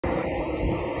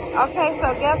Okay,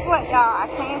 so guess what, y'all?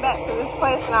 I came back to this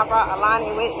place and I brought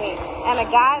Alani with me. And a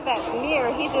guy that's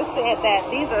near, he just said that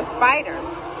these are spiders.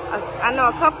 I know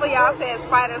a couple of y'all said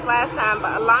spiders last time,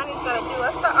 but Alani's gonna do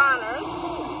us the honors.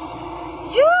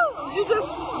 You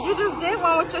just did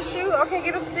one with your shoe. Okay,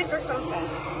 get a stick or something.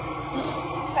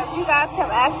 Because you guys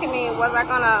kept asking me, was I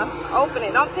gonna open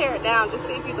it? Don't tear it down, just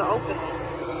see if you can open it.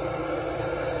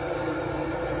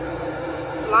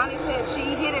 Alani said she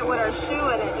hit it with her shoe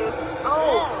and it just,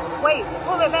 oh, wait,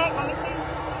 pull it back, let me see.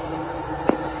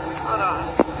 Hold on.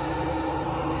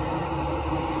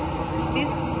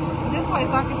 This way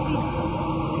so I can see.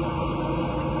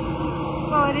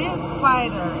 So it is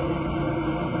spiders.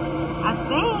 I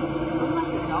think. Looks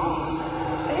like a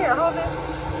dog. Here, hold this.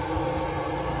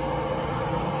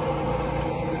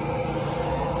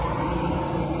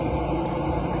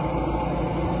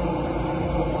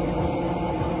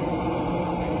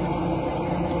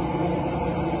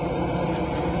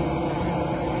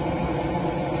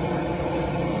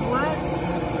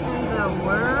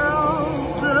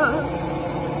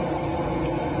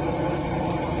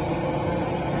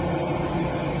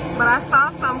 But I saw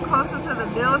some closer to the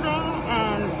building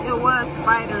and it was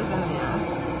spiders in there.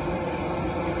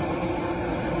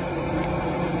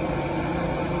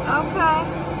 Okay.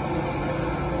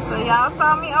 So y'all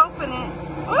saw me open it.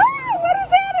 Ooh, what is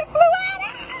that? It flew out.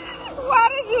 Why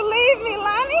did you leave me,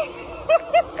 Lonnie?